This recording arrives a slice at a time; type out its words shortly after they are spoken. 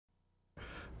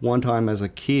one time as a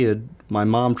kid, my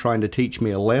mom trying to teach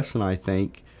me a lesson, I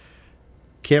think,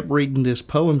 kept reading this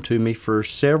poem to me for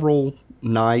several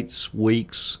nights,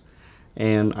 weeks,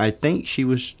 and I think she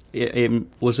was at an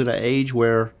age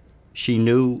where she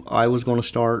knew I was going to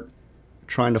start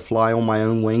trying to fly on my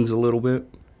own wings a little bit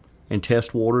and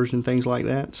test waters and things like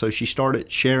that. So she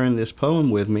started sharing this poem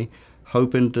with me,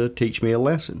 hoping to teach me a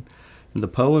lesson. And the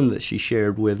poem that she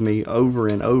shared with me over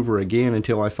and over again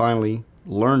until I finally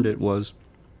learned it was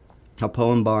a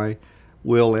poem by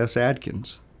Will S.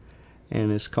 Adkins,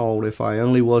 and it's called If I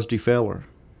Only Was de Feller.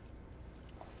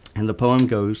 And the poem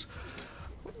goes,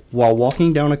 while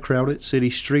walking down a crowded city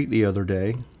street the other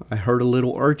day, I heard a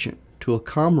little urchin to a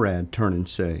comrade turn and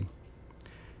say,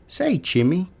 "Say,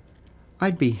 Chimmy,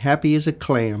 I'd be happy as a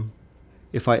clam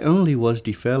if I only was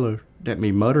de feller that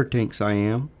me mudder thinks I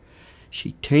am.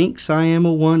 She thinks I am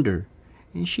a wonder,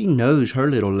 and she knows her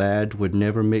little lad would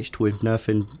never mixed with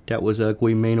nothing that was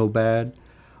ugly, mean, or bad.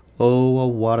 Oh, a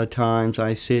what a times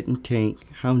I sit and think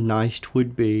how nice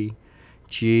 'twould be,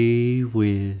 gee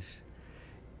whiz,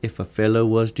 if a fellow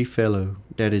was de fellow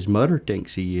that his mudder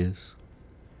thinks he is."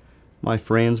 My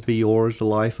friends, be yours a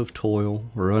life of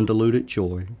toil or undiluted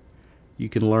joy. You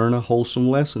can learn a wholesome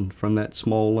lesson from that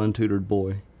small untutored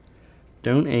boy.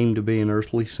 Don't aim to be an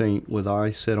earthly saint with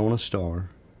eyes set on a star.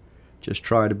 Just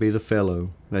try to be the fellow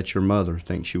that your mother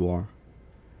thinks you are.